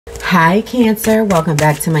Hi Cancer, welcome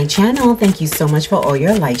back to my channel. Thank you so much for all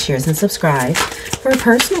your likes, shares, and subscribe. For a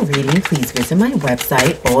personal reading, please visit my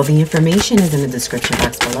website. All the information is in the description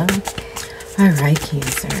box below. Alright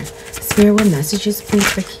Cancer, Spirit, what messages please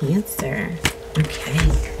for Cancer? Okay,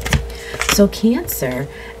 so Cancer,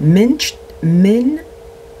 Min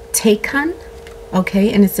Taken.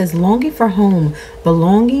 Okay, and it says longing for home,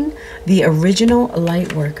 belonging, the original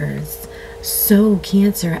light workers. So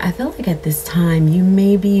Cancer, I feel like at this time you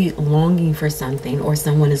may be longing for something, or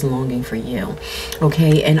someone is longing for you.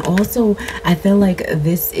 Okay, and also I feel like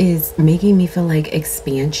this is making me feel like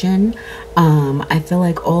expansion. I feel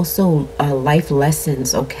like also life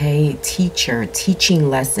lessons. Okay, teaching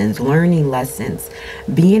lessons, learning lessons,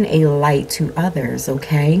 being a light to others.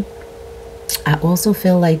 Okay, I also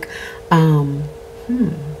feel like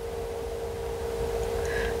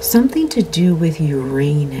something to do with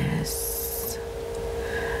Uranus.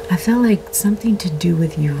 I feel like something to do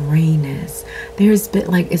with Uranus. There's been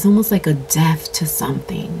like, it's almost like a death to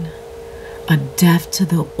something. A death to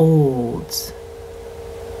the old.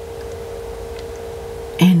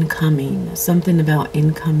 Incoming. Something about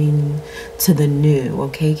incoming to the new.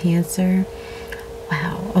 Okay, Cancer?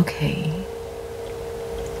 Wow, okay.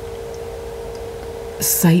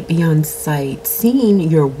 Sight beyond sight, seeing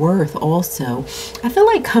your worth. Also I feel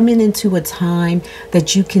like coming into a time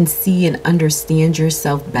that you can see and understand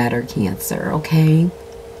yourself better, Cancer. Okay,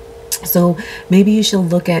 so maybe you should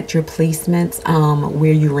look at your placements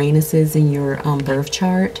where Uranus is in your birth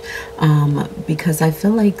chart, because I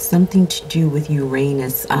feel like something to do with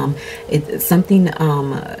Uranus, it's something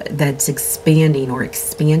that's expanding or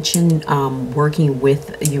expansion, working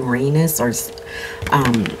with Uranus, or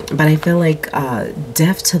but I feel like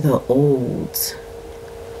death to the old.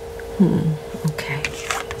 Okay.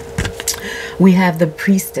 We have the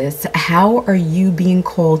Priestess. How are you being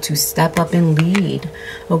called to step up and lead?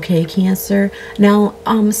 Okay, Cancer. Now,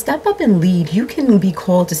 step up and lead. You can be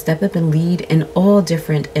called to step up and lead in all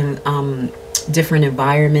different different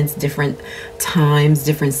environments, different times,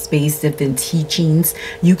 different space, different teachings.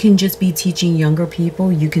 You can just be teaching younger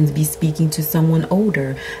people. You can be speaking to someone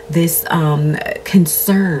older. This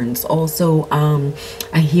concerns. Also,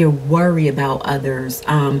 I hear worry about others.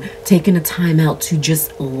 Taking a time out to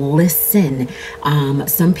just listen.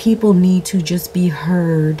 Some people need to just be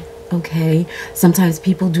heard. Okay, sometimes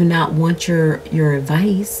people do not want your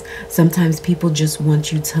advice. Sometimes people just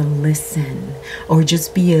want you to listen, or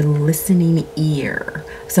just be a listening ear.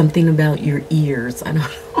 Something about your ears, I don't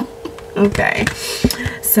know. Okay,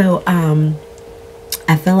 so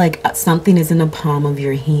I feel like something is in the palm of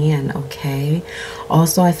your hand. Okay,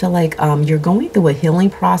 also I feel like you're going through a healing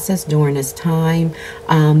process during this time.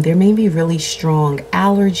 There may be really strong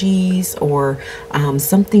allergies, or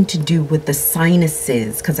something to do with the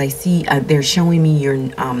sinuses, because I see they're showing me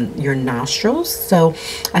your nostrils. So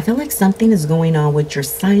I feel like something is going on with your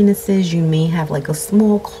sinuses. You may have like a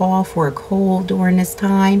small cough or a cold during this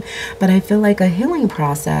time, but I feel like a healing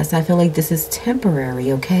process. I feel like this is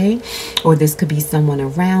temporary. Okay, or this could be someone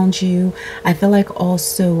around you. I feel like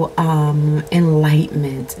also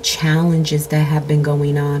enlightenment, challenges that have been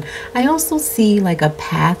going on. I also see like a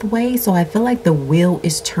pathway, so I feel like the wheel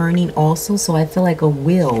is turning also. So I feel like a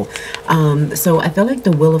wheel, so I feel like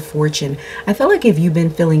the wheel of fortune. I feel like if you've been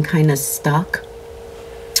feeling kind of stuck,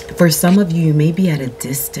 for some of you, you may be at a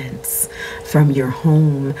distance from your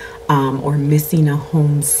home, or missing a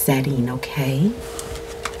home setting. Okay,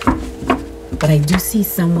 but I do see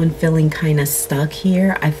someone feeling kind of stuck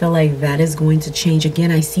here. I feel like that is going to change.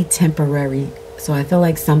 Again, I see temporary. So I feel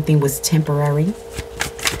like something was temporary.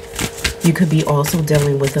 You could be also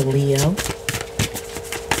dealing with a Leo,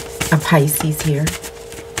 a Pisces here.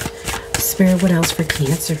 Spirit, what else for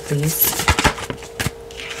Cancer, please?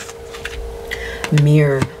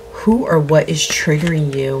 Mirror. Who or what is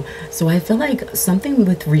triggering you? So I feel like something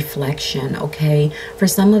with reflection. Okay, for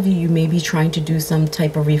some of you, you may be trying to do some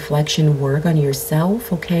type of reflection work on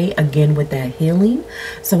yourself. Okay, again with that healing.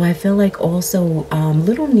 So I feel like also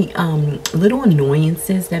little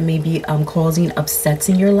annoyances that may be causing upsets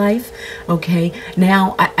in your life. Okay,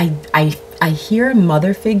 now I hear a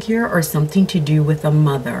mother figure, or something to do with a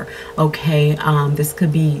mother. Okay, this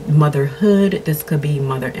could be motherhood, this could be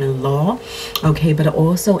mother-in-law. Okay, but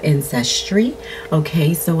also ancestry.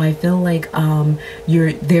 Okay, so I feel like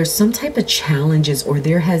there's some type of challenges, or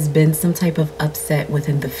there has been some type of upset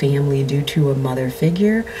within the family due to a mother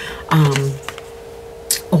figure.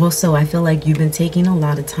 Also, I feel like you've been taking a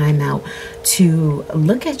lot of time out to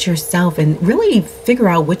look at yourself and really figure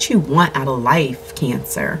out what you want out of life,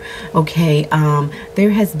 Cancer. Okay,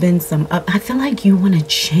 there has been some I feel like you want a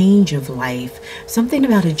change of life, something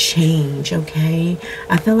about a change. Okay,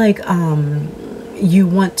 I feel like you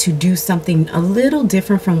want to do something a little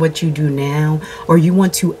different from what you do now, or you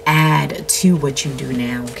want to add to what you do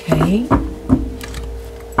now. Okay.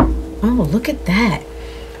 Oh, look at that.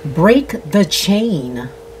 Break the chain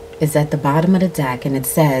is at the bottom of the deck, and it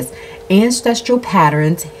says ancestral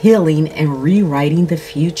patterns, healing, and rewriting the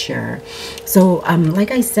future. So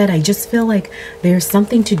like I said, I just feel like there's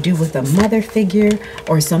something to do with a mother figure,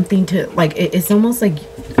 or something to like it's almost like,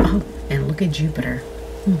 oh, and look at Jupiter.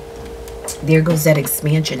 There goes that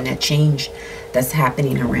expansion, that change that's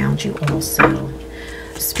happening around you also.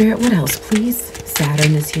 Spirit, what else, please?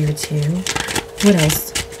 Saturn is here too. What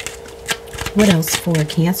else? What else for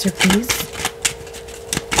Cancer, please?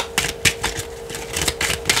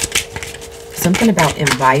 Something about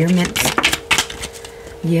environment.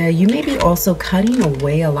 Yeah, you may be also cutting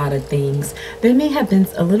away a lot of things. There may have been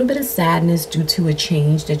a little bit of sadness due to a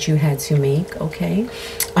change that you had to make, okay?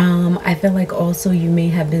 I feel like also you may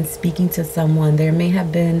have been speaking to someone. There may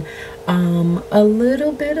have been a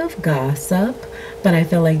little bit of gossip, but I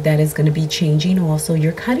feel like that is going to be changing also.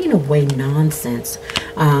 You're cutting away nonsense.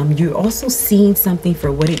 You're also seeing something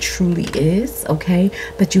for what it truly is, okay?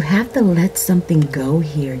 But you have to let something go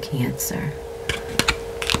here, Cancer.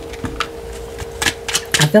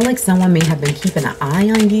 I feel like someone may have been keeping an eye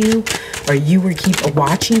on you, or you were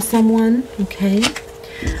watching someone, okay?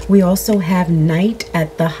 We also have Knight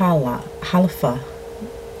at the Halafa,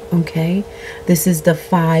 okay? This is the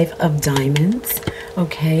 5 of Diamonds,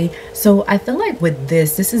 okay? So I feel like with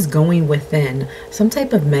this is going within some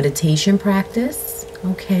type of meditation practice,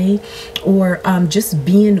 okay? Or just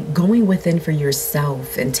going within for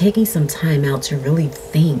yourself and taking some time out to really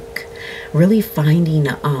think. Really finding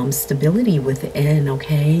stability within,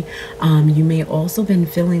 okay? You may also been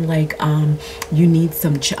feeling like you need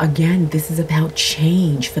some, again, this is about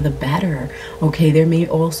change for the better, okay? There may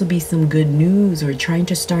also be some good news, or trying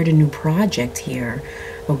to start a new project here,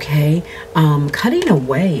 okay? Cutting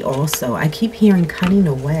away also. I keep hearing cutting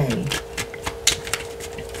away.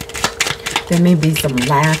 There may be some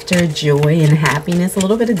laughter, joy, and happiness, a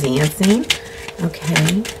little bit of dancing,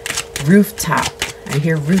 okay? Rooftop. I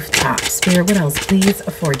hear rooftop. Spirit, what else, please,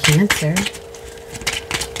 for Cancer?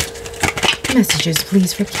 Messages,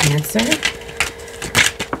 please, for Cancer.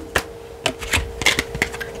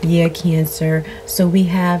 Yeah, Cancer. So we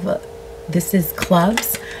have, this is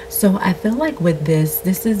clubs. So I feel like with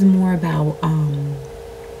this is more about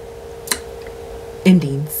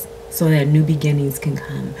endings, so that new beginnings can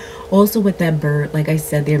come. Also with that bird, like I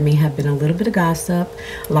said, there may have been a little bit of gossip,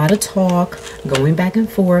 a lot of talk, going back and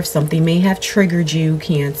forth. Something may have triggered you,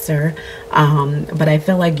 Cancer. But I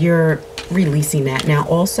feel like you're releasing that. Now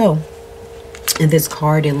also, in this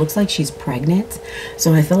card, it looks like she's pregnant.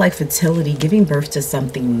 So I feel like fertility, giving birth to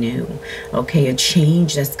something new, okay? A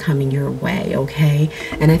change that's coming your way, okay?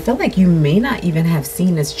 And I feel like you may not even have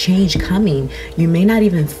seen this change coming. You may not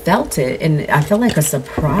even felt it. And I feel like a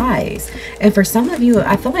surprise. And for some of you,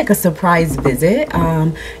 I feel like a surprise visit.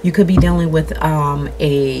 You could be dealing with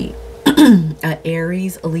a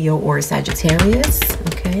Aries, Leo, or a Sagittarius,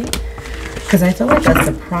 okay? Because I feel like a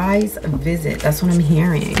surprise visit. That's what I'm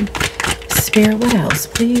hearing. Spirit, what else,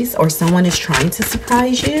 please? Or someone is trying to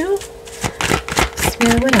surprise you.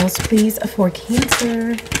 Spirit, what else, please, for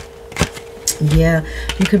Cancer? Yeah,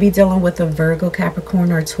 you could be dealing with a Virgo,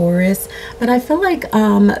 Capricorn, or Taurus. But I feel like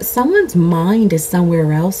someone's mind is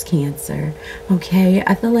somewhere else, Cancer. Okay,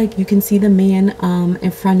 I feel like you can see the man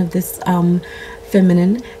in front of this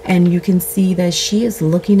feminine, and you can see that she is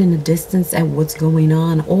looking in the distance at what's going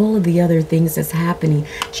on, all of the other things that's happening.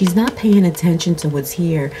 She's not paying attention to what's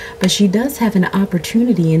here, but she does have an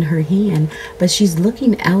opportunity in her hand, but she's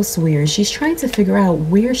looking elsewhere. She's trying to figure out,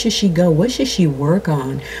 where should she go? What should she work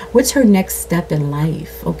on? What's her next step in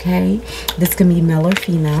life? Okay, this can be male or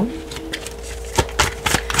female.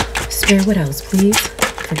 Spirit, what else, please,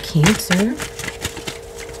 for Cancer?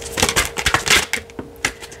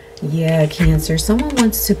 Yeah, Cancer, someone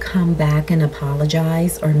wants to come back and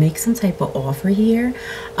apologize or make some type of offer here.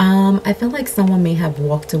 I feel like someone may have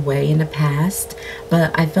walked away in the past,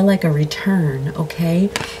 but I feel like a return,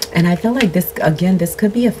 okay? And I feel like this, again, this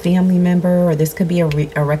could be a family member, or this could be a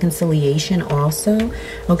reconciliation also,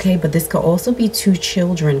 okay? But this could also be two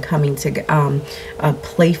children coming to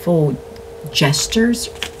playful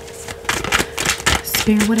gestures.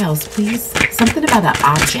 Spirit, what else, please? Something about an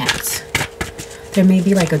object. There may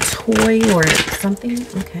be like a toy or something.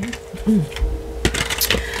 Okay.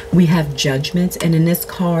 We have judgment, and in this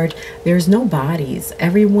card there's no bodies.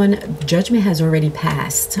 Everyone, judgment has already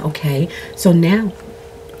passed. Okay, so now,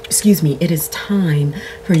 excuse me, it is time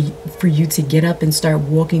for you to get up and start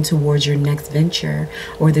walking towards your next venture,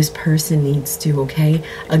 or this person needs to. Okay,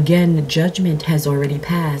 again, judgment has already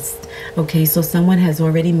passed. Okay, so someone has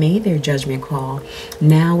already made their judgment call.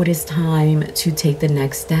 Now it is time to take the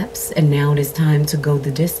next steps, and now it is time to go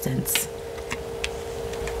the distance.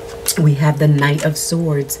 We have the Knight of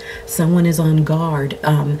Swords. Someone is on guard.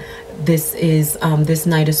 This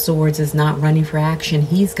Knight of Swords is not running for action.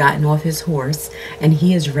 He's gotten off his horse and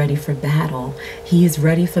he is ready for battle. He is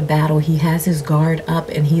ready for battle. He has his guard up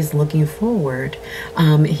and he's looking forward.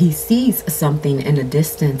 He sees something in the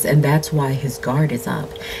distance, and that's why his guard is up.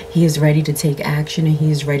 He is ready to take action and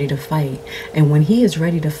he is ready to fight. And when he is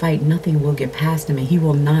ready to fight, nothing will get past him, and he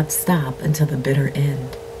will not stop until the bitter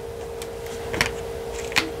end.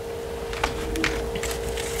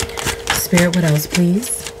 Spirit, what else,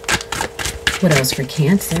 please? What else for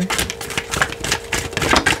Cancer?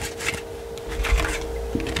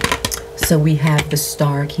 So we have the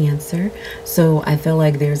Star, Cancer. So I feel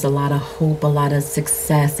like there's a lot of hope, a lot of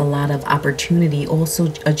success, a lot of opportunity,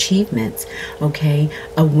 also achievements. Okay,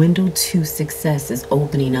 a window to success is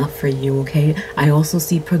opening up for you. Okay, I also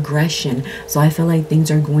see progression. So I feel like things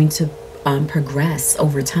are going to progress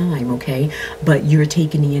over time. Okay, but you're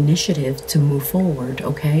taking the initiative to move forward.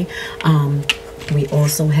 Okay, we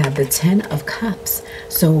also have the Ten of Cups.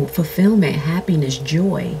 So fulfillment, happiness,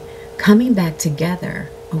 joy, coming back together.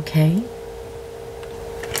 Okay,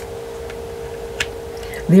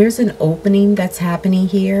 there's an opening that's happening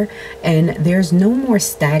here, and there's no more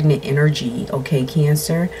stagnant energy. Okay,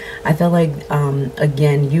 Cancer, I feel like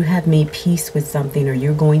again, you have made peace with something, or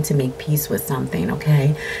you're going to make peace with something.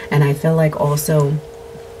 Okay, and I feel like also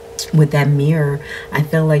with that mirror, I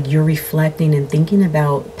feel like you're reflecting and thinking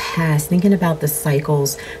about past, thinking about the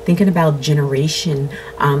cycles, thinking about generation,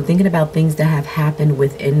 thinking about things that have happened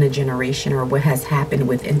within the generation, or what has happened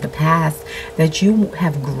within the past, that you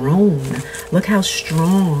have grown. Look how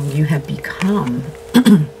strong you have become.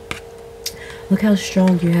 Look how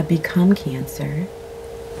strong you have become, Cancer.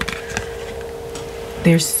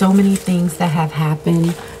 There's so many things that have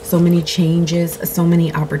happened, so many changes, so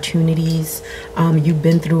many opportunities. You've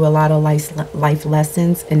been through a lot of life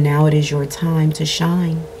lessons, and now it is your time to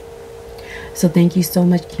shine. So thank you so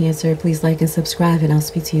much, Cancer. Please like and subscribe, and I'll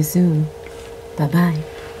speak to you soon. Bye-bye.